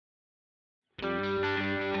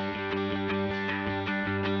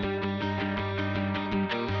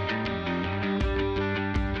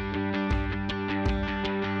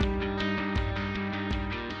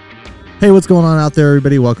Hey, what's going on out there,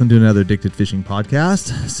 everybody? Welcome to another Addicted Fishing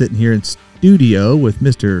podcast. Sitting here in studio with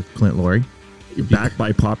Mr. Clint Laurie. You're back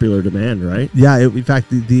by popular demand, right? Yeah, in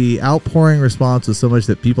fact, the outpouring response was so much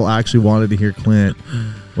that people actually wanted to hear Clint.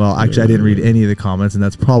 Well, actually, I didn't read any of the comments, and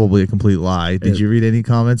that's probably a complete lie. Did you read any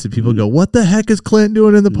comments? Did people go, "What the heck is Clint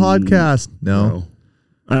doing in the podcast?" No.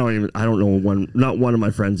 I don't know. Not one of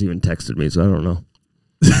my friends even texted me, so I don't know.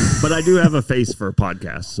 But I do have a face for a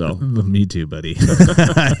podcast, so. Me too, buddy.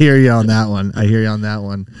 I hear you on that one.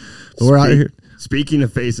 But we're out here. Speaking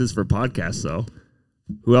of faces for podcasts, though,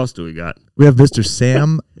 who else do we got? We have Mr.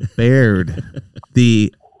 Sam Baird,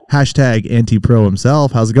 the hashtag anti-pro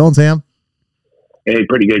himself. How's it going, Sam? Hey,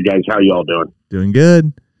 pretty good, guys. How you all doing? Doing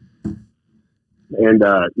good. And,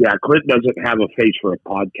 Clint doesn't have a face for a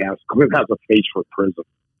podcast. Clint has a face for prison.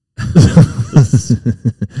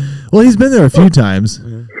 Well, he's been there a few times.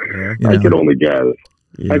 Yeah. I can only guess.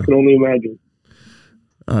 Yeah. I can only imagine.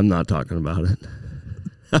 I'm not talking about it.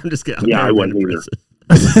 I'm just kidding. I wouldn't either.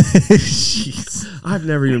 I've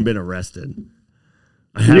never even been arrested.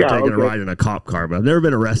 I have taken a ride in a cop car, but I've never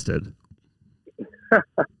been arrested.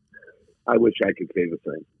 I wish I could say the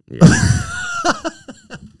same. Yeah.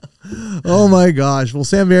 Oh my gosh. Well,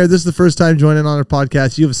 Sam Baird, this is the first time joining on our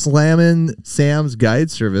podcast. You have Slammin' Sam's Guide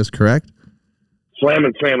Service, correct?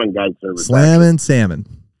 Slammin' Salmon Guide Service. Slammin' Salmon.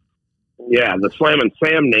 Yeah, the Slammin'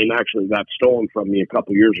 Sam name actually got stolen from me a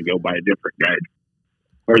couple years ago by a different guide.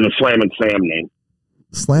 Or the Slammin' Sam name.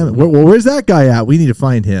 Slammin'. Well, where's that guy at? We need to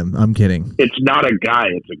find him. I'm kidding. It's not a guy,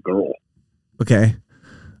 it's a girl. Okay.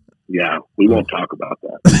 Yeah, we won't talk about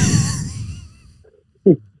that.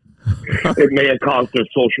 It may have caused a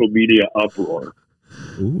social media uproar.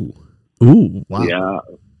 Ooh, wow.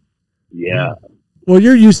 Yeah. Well,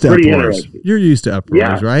 you're used to Pretty uproars. You're used to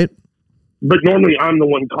uproars, right? But normally I'm the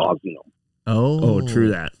one causing them. Oh,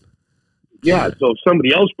 true that. Yeah, so if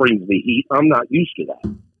somebody else brings the heat, I'm not used to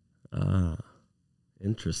that.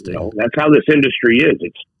 Interesting. That's how this industry is.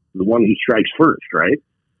 It's the one who strikes first, right?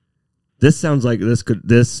 This sounds like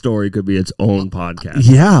this story could be its own podcast.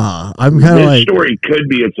 Yeah, I'm kind of like... This story could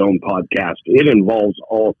be its own podcast. It involves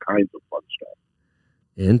all kinds of fun stuff.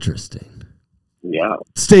 Interesting. Yeah.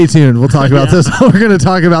 Stay tuned. We'll talk about this. We're going to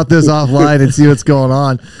talk about this offline and see what's going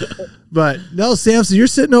on. But no, Sam, so you're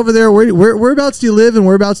sitting over there. Whereabouts do you live and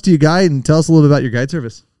whereabouts do you guide? And tell us a little bit about your guide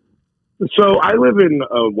service. So I live in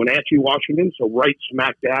Wenatchee, Washington, so right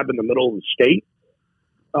smack dab in the middle of the state.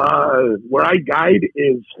 Where I guide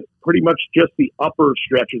is pretty much just the upper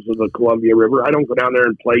stretches of the Columbia River. I don't go down there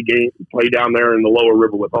and play down there in the lower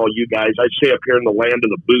river with all you guys. I stay up here in the land of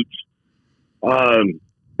the boots.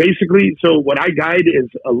 Basically, so what I guide is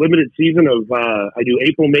a limited season of, I do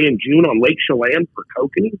April, May, and June on Lake Chelan for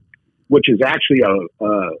Kokanee, which is actually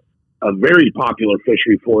a very popular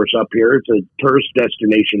fishery for us up here. It's a tourist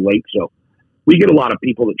destination lake, so we get a lot of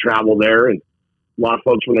people that travel there, and a lot of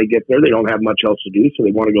folks, when they get there, they don't have much else to do, so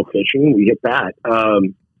they want to go fishing, and we hit that.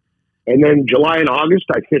 And then July and August,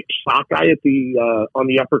 I fish sockeye on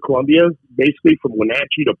the upper Columbia, basically from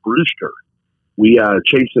Wenatchee to Brewster. We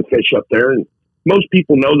chase the fish up there, and most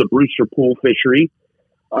people know the Brewster Pool fishery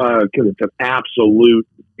because it's an absolute.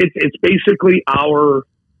 It's basically our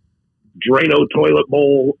Drano toilet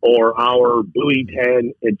bowl or our buoy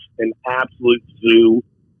 10. It's an absolute zoo,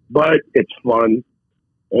 but it's fun.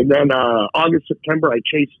 And then August, September, I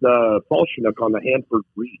chase the fall chinook on the Hanford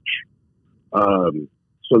Reach.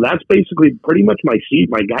 So that's basically pretty much my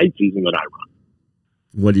guide season that I run.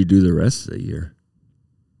 What do you do the rest of the year?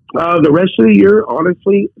 The rest of the year,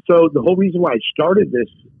 honestly, so the whole reason why I started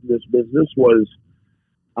this business was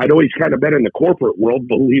I'd always kind of been in the corporate world,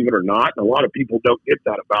 believe it or not. And a lot of people don't get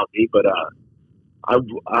that about me, but I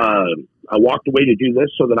walked away to do this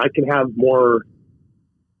so that I can have more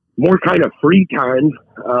kind of free time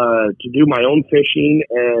to do my own fishing.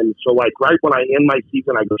 And so like right when I end my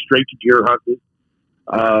season, I go straight to deer hunting,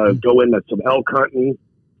 go into some elk hunting.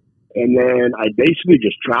 And then I basically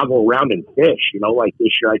just travel around and fish. Like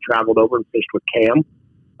this year I traveled over and fished with Cam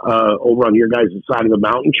over on your guys' side of the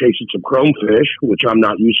mountain, chasing some chromefish, which I'm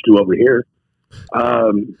not used to over here.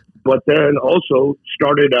 But then also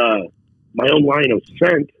started my own line of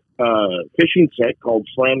scent, fishing scent called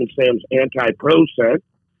Slammin' Sam's Anti-Pro Scent.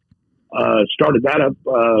 Started that up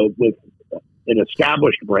with an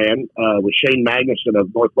established brand with Shane Magnuson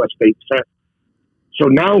of Northwest Bait Scent. So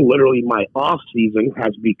now literally my off season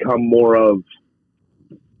has become more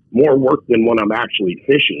work than when I'm actually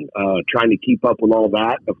fishing, trying to keep up with all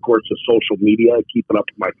that. Of course, the social media, keeping up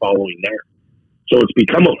with my following there. So it's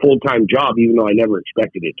become a full-time job, even though I never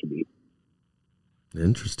expected it to be.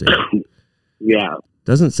 Interesting. Yeah.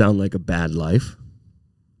 Doesn't sound like a bad life.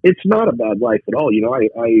 It's not a bad life at all.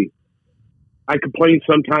 I I complain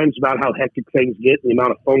sometimes about how hectic things get, the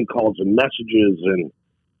amount of phone calls and messages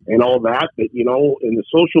and all that. But, you know, in the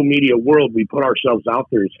social media world, we put ourselves out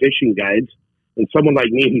there as fishing guides. And someone like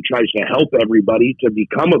me who tries to help everybody to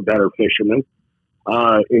become a better fisherman,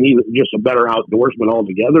 and even just a better outdoorsman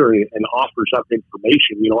altogether, and offers up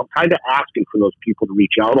information, you know, I'm kind of asking for those people to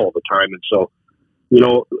reach out all the time. And so, you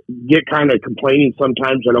know, get kind of complaining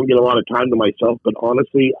sometimes. I don't get a lot of time to myself, but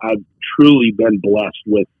honestly, I've truly been blessed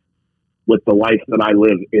with the life that I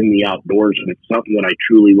live in the outdoors, and it's something that I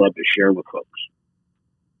truly love to share with folks.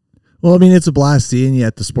 Well, I mean, it's a blast seeing you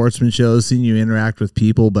at the sportsman shows, seeing you interact with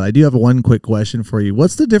people, but I do have one quick question for you.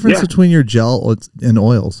 What's the difference between your gel and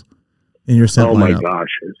oils in your scent lineup? My gosh.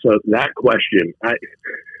 So that question,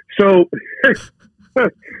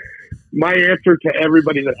 my answer to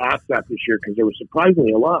everybody that asked that this year, because there was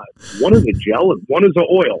surprisingly a lot, one is a gel and one is an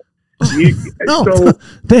oil.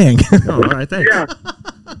 Dang. All right, thanks. Yeah.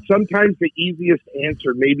 Sometimes the easiest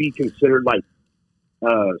answer may be considered like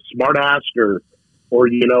smart ass or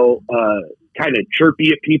you know, kind of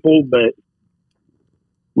chirpy at people, but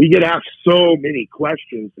we get asked so many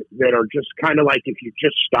questions that are just kind of like, if you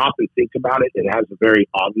just stop and think about it, it has a very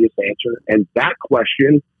obvious answer. And that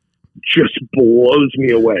question just blows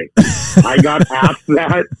me away. I got asked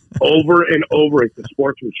that over and over at the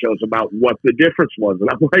sportsman shows about what the difference was. And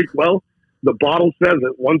I'm like, well, the bottle says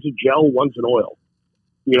it. One's a gel, one's an oil.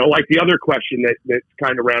 You know, like the other question that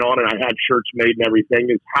kind of ran on, and I had shirts made and everything,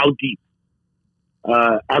 is how deep?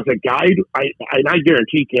 As a guide, I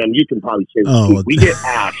guarantee, Cam, you can probably say this too. We get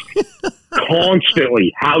asked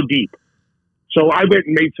constantly, how deep? So I went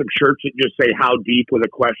and made some shirts that just say how deep with a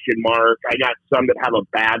question mark. I got some that have a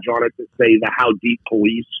badge on it that say the how deep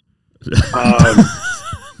police.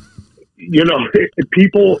 You know,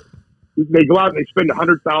 people, they go out and they spend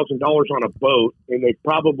 $100,000 on a boat, and they've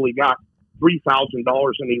probably got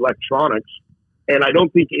 $3,000 in electronics. And I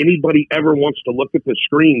don't think anybody ever wants to look at the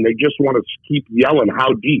screen. They just want to keep yelling,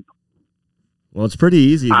 how deep? Well, it's pretty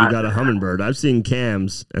easy if you got a Humminbird. I've seen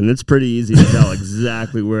cams, and it's pretty easy to tell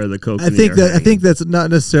exactly where the Kokanee I think that's not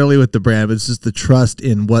necessarily with the brand, but it's just the trust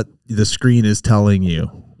in what the screen is telling you.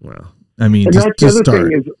 Well, I mean, and just that's the other start.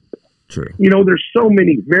 thing is, true. You know, there's so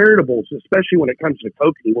many variables, especially when it comes to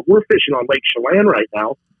Kokanee. When we're fishing on Lake Chelan right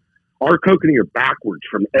now, our Kokanee are backwards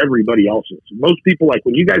from everybody else's. Most people, like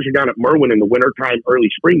when you guys are down at Merwin in the wintertime, early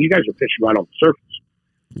spring, you guys are fishing right on the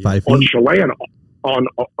surface. 5 On feet. Chelan,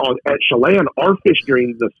 at Chelan, our fish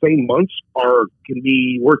during the same months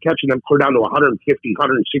we're catching them clear down to 150,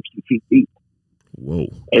 160 feet deep. Whoa.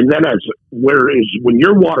 And then whereas when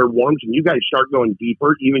your water warms and you guys start going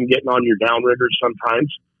deeper, even getting on your downriggers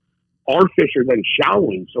sometimes, our fish are then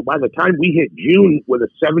shallowing. So by the time we hit June with a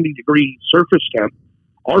 70-degree surface temp,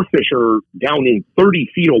 our fish are down in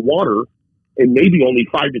 30 feet of water and maybe only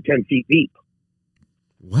 5 to 10 feet deep.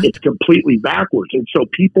 What? It's completely backwards. And so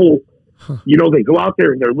people, you know, they go out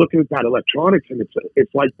there and they're looking at that electronics, and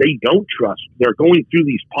it's like they don't trust. They're going through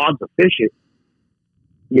these pods of fish at,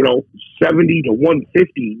 you know, 70 to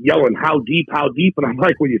 150, yelling, how deep, how deep? And I'm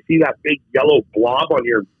like, when you see that big yellow blob on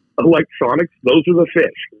your electronics, those are the fish.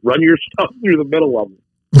 Run your stuff through the middle of them.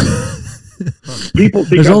 People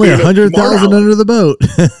think there's only 100,000 under the boat.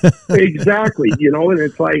 Exactly. You know, and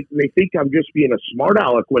it's like they think I'm just being a smart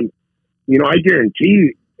aleck when, you know, I guarantee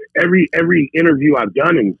you every interview I've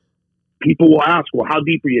done, and people will ask, well, how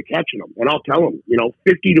deep are you catching them? And I'll tell them, you know,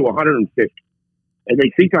 50 to 150. And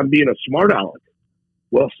they think I'm being a smart aleck.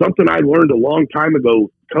 Well, something I learned a long time ago,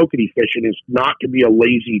 Kokanee fishing, is not to be a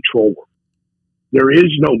lazy troller. There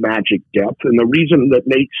is no magic depth. And the reason that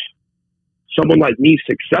makes someone like me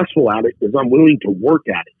successful at it is I'm willing to work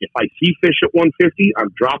at it. If I see fish at 150, I'm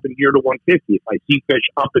dropping gear to 150. If I see fish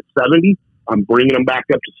up at 70, I'm bringing them back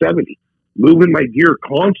up to 70. Moving my gear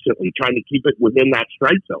constantly, trying to keep it within that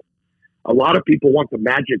strike zone. A lot of people want the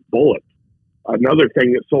magic bullet. Another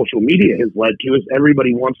thing that social media has led to is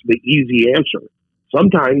everybody wants the easy answer.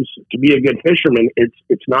 Sometimes, to be a good fisherman,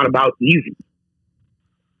 it's not about easy.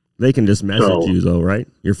 They can just message you, though, right?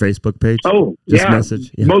 Your Facebook page? Oh, just yeah.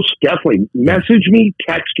 Message? Yeah. Most definitely. Message me,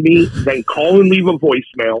 text me, then call and leave a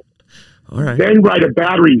voicemail. All right. Then write a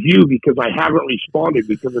bad review because I haven't responded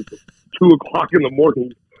because it's 2 o'clock in the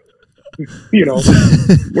morning. You know.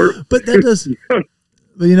 But that does...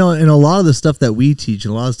 You know, and a lot of the stuff that we teach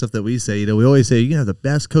and a lot of stuff that we say, you know, we always say, you have the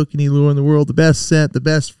best Kokanee lure in the world, the best scent, the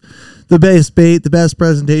best bait, the best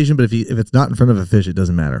presentation. But if it's not in front of a fish, it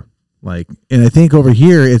doesn't matter. Like, and I think over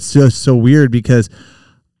here, it's just so weird because,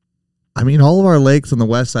 I mean, all of our lakes on the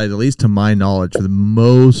west side, at least to my knowledge, for the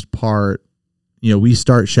most part, you know, we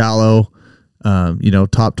start shallow, you know,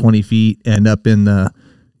 top 20 feet, end up in the,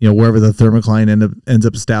 wherever the thermocline ends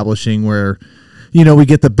up establishing where, we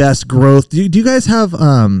get the best growth. Do you guys have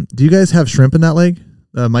shrimp in that lake,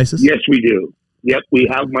 mysis? Yes, we do. Yep, we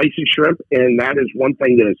have mysis shrimp, and that is one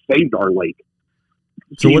thing that has saved our lake.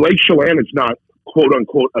 So Lake Chelan is not, quote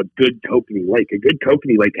unquote, a good kokanee lake. A good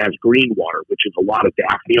kokanee lake has green water, which is a lot of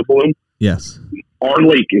daphnia bloom. Yes. Our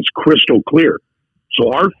lake is crystal clear.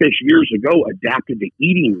 So our fish years ago adapted to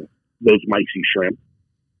eating those mysis shrimp.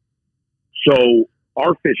 So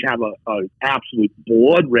our fish have a absolute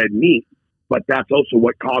blood red meat, but that's also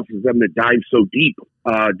what causes them to dive so deep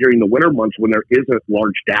during the winter months when there isn't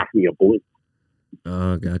large daphnia bloom.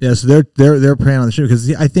 Oh, gotcha. Yeah, so they're preying on the shrimp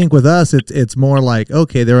because I think with us it's more like,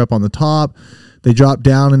 okay, they're up on the top, they drop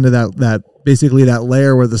down into that basically that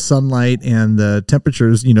layer where the sunlight and the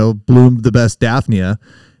temperatures bloom the best daphnia,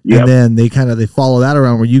 and then they follow that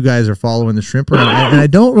around where you guys are following the shrimp around. And I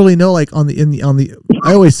don't really know, like on the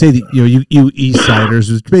I always say that you east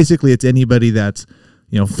siders, which basically it's anybody that's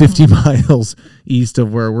 50 miles east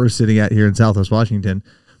of where we're sitting at here in Southwest Washington,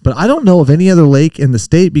 but I don't know of any other lake in the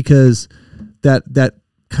state because that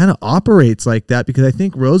kind of operates like that, because I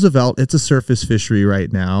think Roosevelt, it's a surface fishery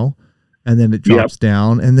right now, and then it drops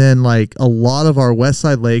down, and then like a lot of our west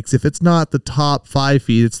side lakes, if it's not the top 5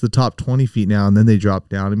 feet, it's the top 20 feet now, and then they drop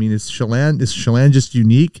down. I mean, is Chelan just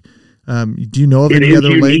unique? Do you know of any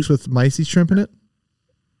other lakes with mysis shrimp in it?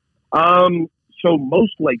 So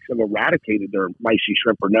most lakes have eradicated their mysis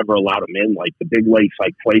shrimp or never allowed them in, like the big lakes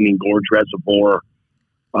like Flaming Gorge Reservoir,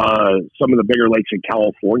 some of the bigger lakes in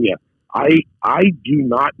California. I do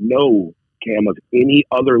not know, Cam, of any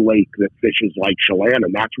other lake that fishes like Chelan,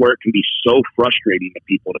 and that's where it can be so frustrating to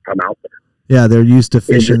people to come out there. Yeah, they're used to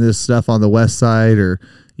fishing this stuff on the west side or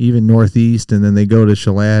even northeast, and then they go to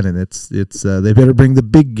Chelan, and it's they better bring the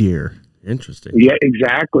big gear. Interesting. Yeah,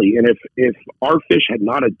 exactly. And if our fish had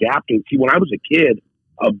not adapted, see, when I was a kid,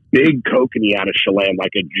 a big kokanee out of Chelan,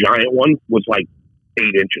 like a giant one, was like 8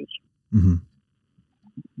 inches. Mm-hmm.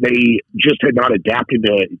 They just had not adapted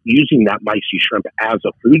to using that mysis shrimp as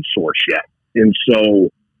a food source yet. And so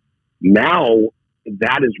now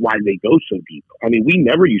that is why they go so deep. I mean, we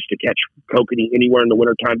never used to catch kokanee anywhere in the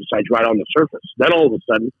wintertime besides right on the surface. Then all of a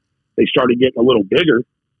sudden, they started getting a little bigger,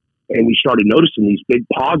 and we started noticing these big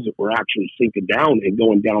pods that were actually sinking down and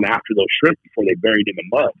going down after those shrimp before they buried in the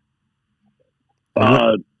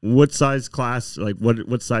mud. What size class, like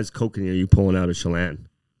what size kokanee are you pulling out of Chelan?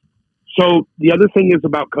 So the other thing is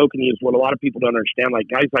about kokanee is what a lot of people don't understand. Like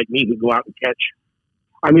guys like me who go out and catch.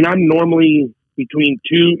 I mean, I'm normally between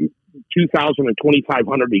 2,000 and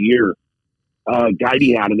 2,500 a year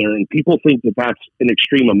guiding out of there, and people think that that's an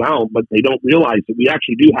extreme amount, but they don't realize that we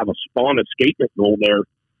actually do have a spawn escapement goal there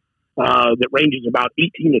that ranges about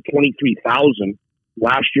 18 to 23,000.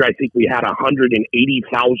 Last year, I think we had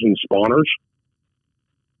 180,000 spawners.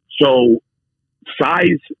 So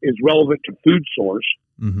size is relevant to food source.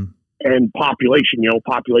 Mm-hmm. And population,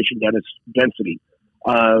 population density.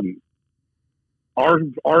 Our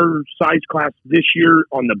size class this year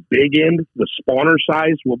on the big end, the spawner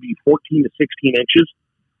size will be 14 to 16 inches.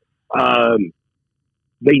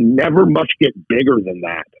 They never much get bigger than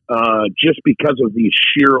that, just because of the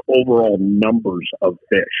sheer overall numbers of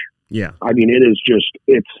fish. Yeah. I mean,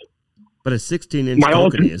 But a 16-inch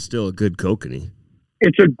kokanee is still a good kokanee.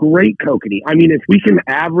 It's a great kokanee. I mean, if we can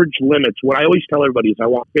average limits, what I always tell everybody is I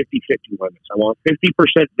want 50-50 limits. I want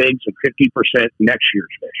 50% bigs and 50% next year's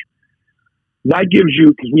fish. That gives you,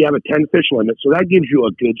 because we have a 10-fish limit, so that gives you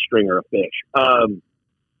a good stringer of fish.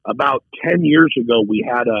 About 10 years ago, we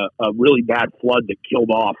had a really bad flood that killed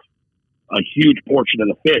off a huge portion of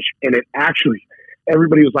the fish. And it actually,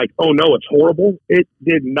 everybody was like, oh no, it's horrible. It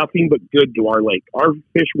did nothing but good to our lake. Our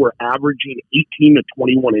fish were averaging 18 to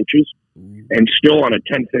 21 inches. And still on a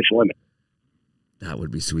 10-fish limit. That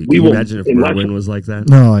would be sweet. Can you imagine if Merwin was like that?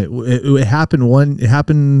 No, it happened. It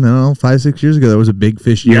happened. I don't know, 5-6 years ago. There was a big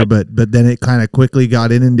fish year, but then it kind of quickly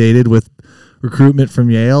got inundated with recruitment from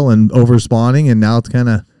Yale and overspawning, and now it's kind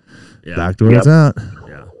of back to where it's at.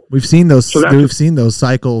 Yeah, we've seen those. We've seen those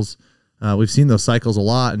cycles. We've seen those cycles a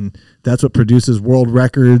lot, and that's what produces world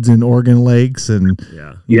records in Oregon lakes and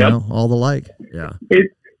all the like. Yeah.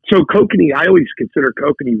 So kokanee, I always consider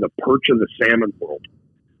kokanee the perch of the salmon world.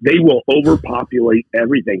 They will overpopulate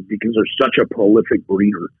everything because they're such a prolific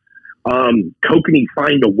breeder. Kokanee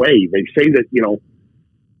find a way. They say that,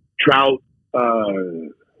 trout,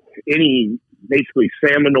 any basically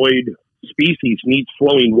salmonoid species needs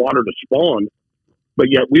flowing water to spawn, but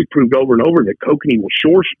yet we've proved over and over that kokanee will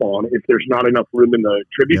shore spawn if there's not enough room in the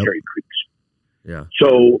tributary creeks. Yeah.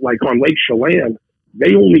 So like on Lake Chelan,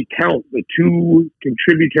 they only count the 2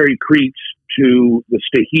 contributory creeks to the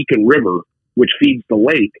Stehekin River which feeds the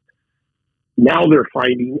lake. Now they're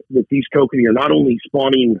finding that these kokanee are not only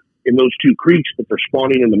spawning in those two creeks, but they're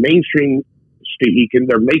spawning in the mainstream Stehekin.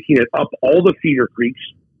 They're making it up all the feeder creeks,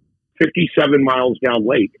 57 miles down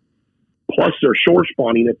lake, plus they're shore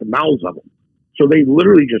spawning at the mouths of them. So they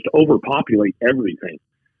literally just overpopulate everything.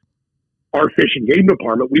 Our fish and game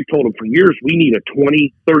department, we've told them for years, we need a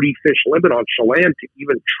 20, 30 fish limit on Chelan to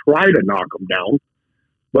even try to knock them down.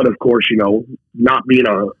 But of course, not being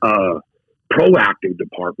a proactive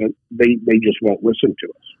department, they just won't listen to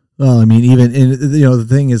us. Well, I mean, even the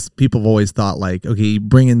thing is, people have always thought like, okay,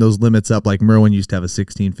 bringing those limits up, like Merwin used to have a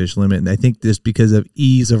 16 fish limit, and I think just because of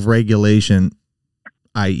ease of regulation,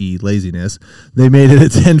 i.e. laziness, they made it a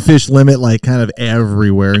 10 fish limit, like kind of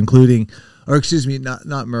everywhere, including, or excuse me,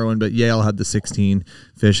 not Merwin, but Yale had the 16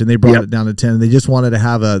 fish, and they brought it down to 10. They just wanted to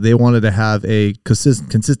have a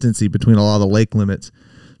consistency between a lot of the lake limits,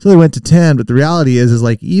 so they went to 10. But the reality is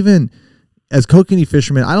like, even as kokanee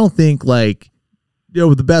fishermen, I don't think like,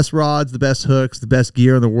 with the best rods, the best hooks, the best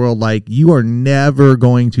gear in the world, like, you are never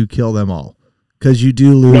going to kill them all, because you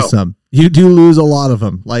do lose some. You do lose a lot of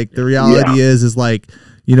them. Like, the reality is like,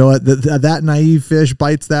 that naive fish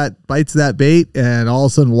bites that bait and all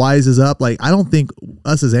of a sudden wises up. Like, I don't think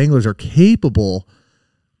us as anglers are capable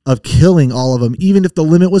of killing all of them, even if the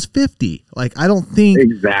limit was 50. Like, I don't think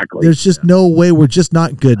there's just no way. We're just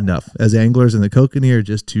not good enough as anglers, and the kokanee are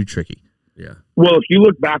just too tricky. Yeah. Well, if you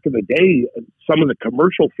look back in the day, some of the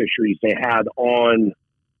commercial fisheries they had on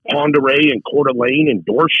Pend Oreille and Coeur d'Alene and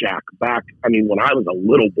Dorsac when I was a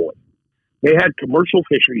little boy, they had commercial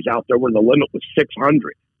fisheries out there where the limit was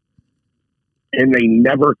 600, and they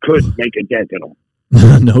never could make a dent in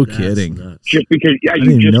them. No kidding. Nuts. Just because,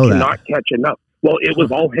 you just cannot catch enough. Well, it was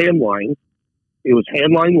all hand line. It was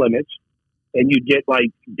hand line limits, and you'd get like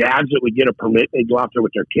dads that would get a permit. They'd go out there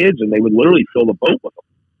with their kids, and they would literally fill the boat with them.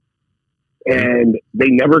 And they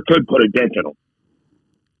never could put a dent in them.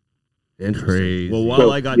 Interesting. Well,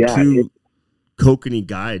 while I got two kokanee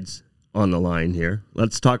guides on the line here,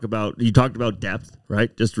 let's talk about, you talked about depth,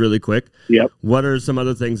 right? Just really quick. Yep. What are some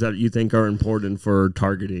other things that you think are important for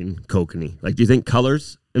targeting kokanee? Like, do you think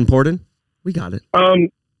color's important? We got it.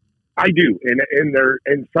 I do.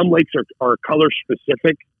 And some lakes are color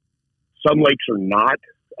specific. Some lakes are not.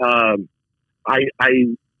 The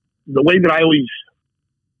way that I always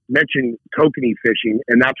mention kokanee fishing,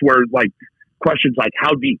 and that's where like questions like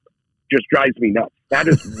how deep just drives me nuts. That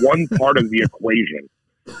is one part of the equation.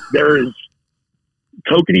 There is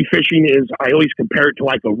kokanee fishing is, I always compare it to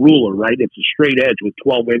like a ruler, right? It's a straight edge with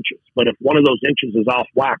 12 inches. But if one of those inches is off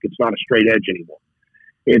whack, it's not a straight edge anymore.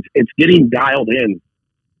 It's getting dialed in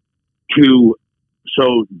to,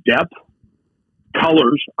 so depth,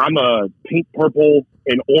 colors. I'm a pink, purple,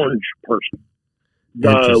 and orange person.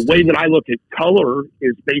 The way that I look at color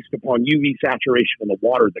is based upon UV saturation in the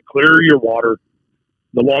water. The clearer your water,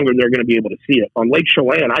 the longer they're going to be able to see it. On Lake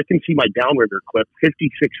Chelan, I can see my downrigger clip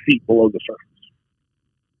 56 feet below the surface.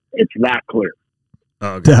 It's that clear.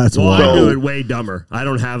 Okay. That's I do it way dumber. I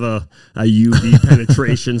don't have a UV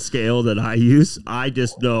penetration scale that I use. I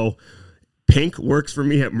just know pink works for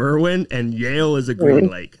me at Merwin, and Yale is a green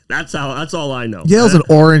lake. That's all I know. Yale's an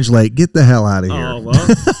orange lake. Get the hell out of here. Oh, well,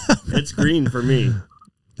 it's green for me.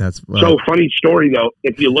 So funny story though.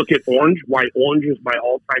 If you look at orange, why orange is my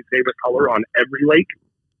all-time favorite color on every lake.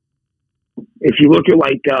 If you look at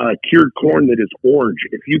like cured corn that is orange,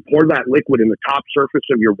 if you pour that liquid in the top surface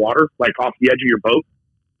of your water, like off the edge of your boat,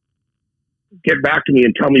 get back to me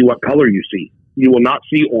and tell me what color you see. You will not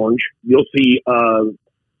see orange. You'll see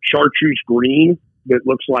chartreuse green that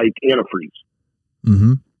looks like antifreeze.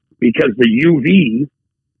 Mm-hmm. Because the UV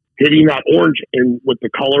hitting that orange and with the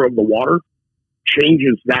color of the water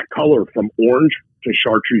changes that color from orange to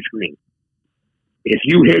chartreuse green. If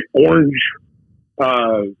you hit orange,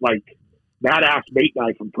 like Badass Bait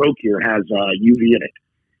Guy from Procure has UV in it.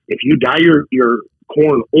 If you dye your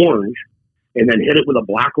corn orange and then hit it with a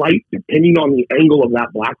black light, depending on the angle of that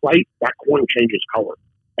black light, that corn changes color.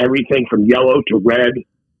 Everything from yellow to red.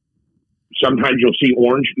 Sometimes you'll see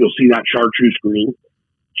orange, you'll see that chartreuse green.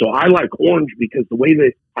 So I like orange because the way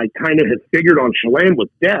that I kind of have figured on Chelan with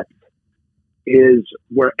depth is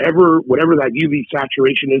whatever that UV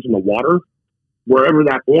saturation is in the water, wherever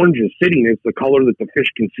that orange is sitting is the color that the fish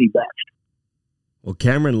can see best. Well,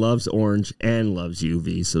 Cameron loves orange and loves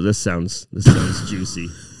UV, so this sounds juicy.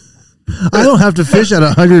 I don't have to fish at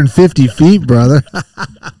 150 feet, brother.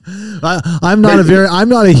 I'm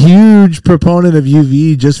not a huge proponent of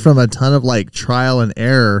UV just from a ton of like trial and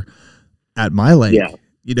error at my lake. Yeah.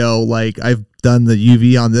 Like I've done the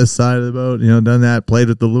UV on this side of the boat, done that, played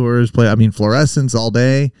with the lures, fluorescence all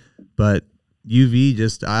day, but UV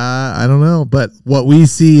just, I don't know. But what we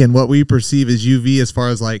see and what we perceive as UV, as far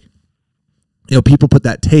as like, people put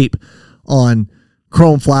that tape on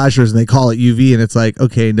chrome flashers and they call it UV, and it's like,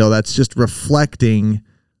 okay, no, that's just reflecting,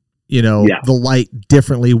 the light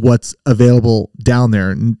differently, what's available down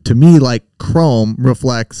there. And to me, like, chrome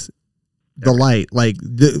reflects the light, like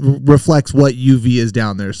reflects what UV is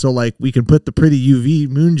down there. So like we can put the pretty UV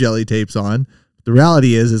moon jelly tapes on. The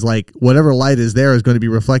reality is like whatever light is there is going to be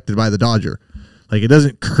reflected by the Dodger. Like it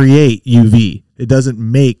doesn't create UV. It doesn't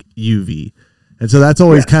make UV. And so that's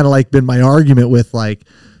always kind of like been my argument with like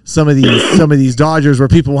some of these Dodgers where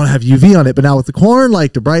people want to have UV on it. But now with the corn,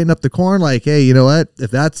 like to brighten up the corn, like, hey, you know what? If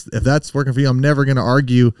that's working for you, I'm never going to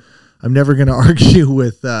argue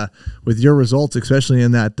with your results, especially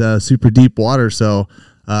in that super deep water. So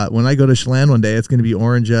when I go to Chelan one day, it's going to be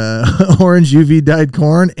orange UV dyed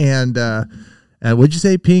corn and what'd you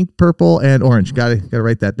say? Pink, purple, and orange. Got to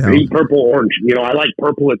write that down. Pink, purple, orange. I like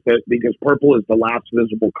purple because purple is the last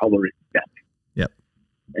visible color at depth. Yep.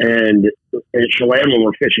 And at Chelan, when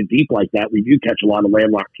we're fishing deep like that, we do catch a lot of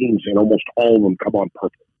landlocked teams, and almost all of them come on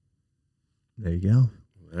purple. There you go.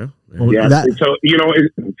 Yeah. So,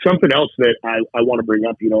 something else that I want to bring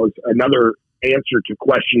up, is another answer to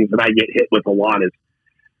questions that I get hit with a lot is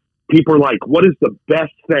people are like, what is the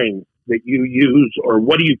best thing that you use, or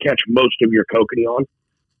what do you catch most of your kokanee on?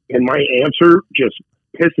 And my answer just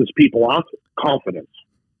pisses people off. Confidence.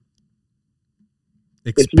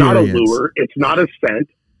 Experience. It's not a lure. It's not a scent.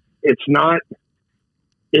 It's not,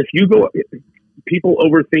 people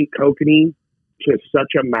overthink kokanee to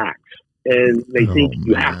such a max. And they think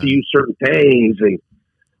you have to use certain things. And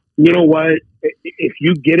you know what? If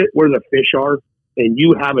you get it where the fish are and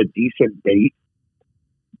you have a decent bait,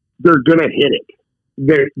 they're going to hit it.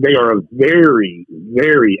 They are a very,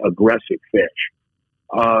 very aggressive fish.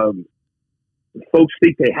 Folks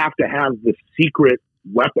think they have to have the secret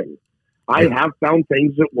weapon. I have found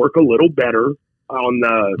things that work a little better on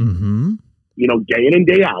the, day in and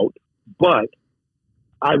day out, but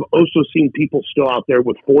I've also seen people still out there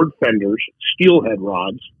with Ford fenders, steelhead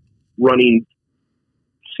rods, running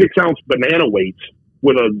 6-ounce banana weights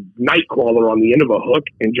with a night crawler on the end of a hook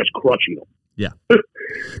and just crushing them. Yeah.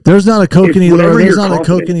 There's not a kokanee lure. There's not a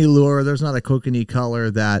kokanee lure. There's not a kokanee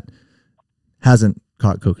color that hasn't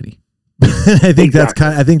caught kokanee. I think that's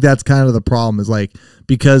kind of the problem is like,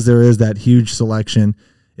 because there is that huge selection,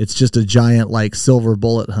 it's just a giant like silver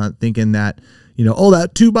bullet hunt thinking that,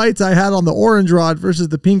 that 2 bites I had on the orange rod versus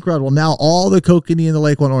the pink rod. Well, now all the kokanee in the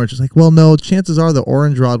lake went orange. It's like, well, no, chances are the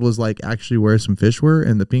orange rod was like actually where some fish were,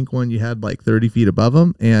 and the pink one you had like 30 feet above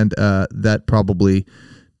them, and that probably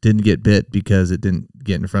didn't get bit because it didn't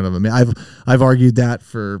get in front of them. I've argued that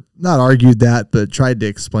but tried to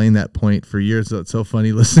explain that point for years. So it's so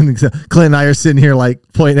funny listening to Clint and I are sitting here like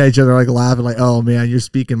pointing at each other, like laughing, like, oh man, you're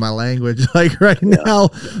speaking my language like right now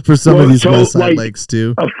for some of these west side lakes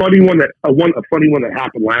too. A funny one that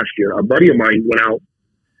happened last year. A buddy of mine went out.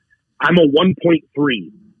 I'm a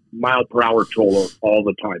 1.3 mile per hour troller all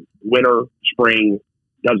the time. Winter, spring,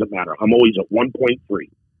 doesn't matter. I'm always at 1.3.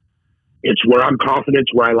 It's where I'm confident,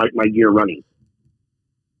 where I like my gear running.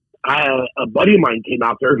 A buddy of mine came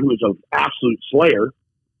out there who was an absolute slayer.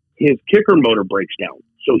 His kicker motor breaks down.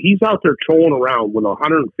 So he's out there trolling around with a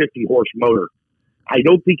 150 horse motor. I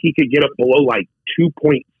don't think he could get up below like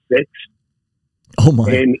 2.6. Oh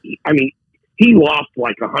my. And he lost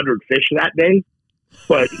like 100 fish that day,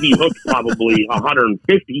 but he hooked probably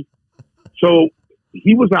 150. So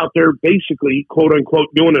he was out there basically, quote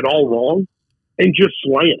unquote, doing it all wrong and just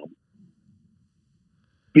slaying them.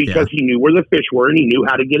 Because he knew where the fish were and he knew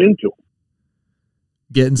how to get into them.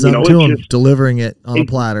 Getting something to him, delivering it on a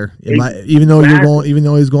platter. Even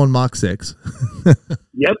though he's going Mach 6.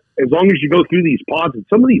 Yep. As long as you go through these pods, and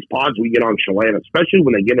some of these pods we get on Chelan, especially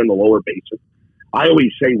when they get in the lower basin, I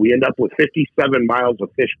always say we end up with 57 miles of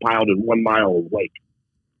fish piled in 1 mile of lake.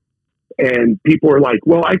 And people are like,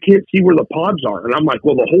 well, I can't see where the pods are. And I'm like,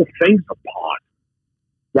 well, the whole thing's a pod.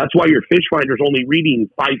 That's why your fish finder's only reading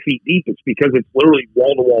 5 feet deep. It's because it's literally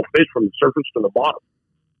wall-to-wall fish from the surface to the bottom.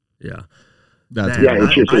 Yeah.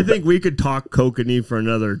 I think we could talk kokanee for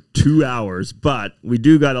another 2 hours, but we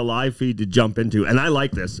do got a live feed to jump into. And I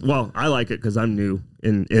like this. Well, I like it because I'm new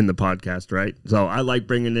in the podcast, right? So I like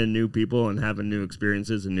bringing in new people and having new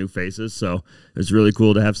experiences and new faces. So it's really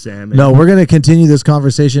cool to have Sam. No, we're going to continue this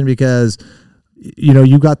conversation because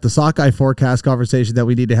you got the sockeye forecast conversation that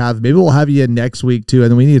we need to have. Maybe we'll have you in next week too, and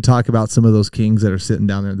then we need to talk about some of those kings that are sitting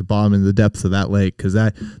down there at the bottom in the depths of that lake, because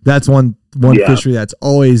that's one fishery that's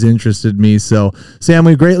always interested me. So Sam,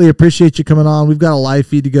 we greatly appreciate you coming on. We've got a live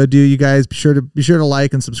feed to go do. You guys be sure to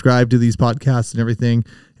like and subscribe to these podcasts and everything,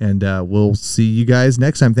 and we'll see you guys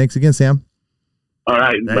next time. Thanks again, Sam. All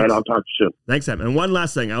right, man, I'll talk to you soon. Thanks, Sam. And one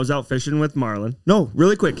last thing. I was out fishing with Marlon. No,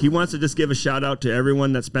 really quick. He wants to just give a shout out to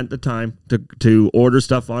everyone that spent the time to order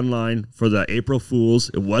stuff online for the April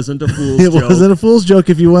Fools. It wasn't a fool's joke. It wasn't a fool's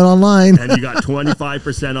joke if you went online. And you got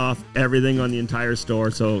 25% off everything on the entire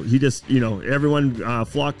store. So he just, everyone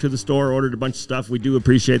flocked to the store, ordered a bunch of stuff. We do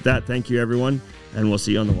appreciate that. Thank you, everyone. And we'll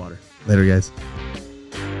see you on the water. Later, guys.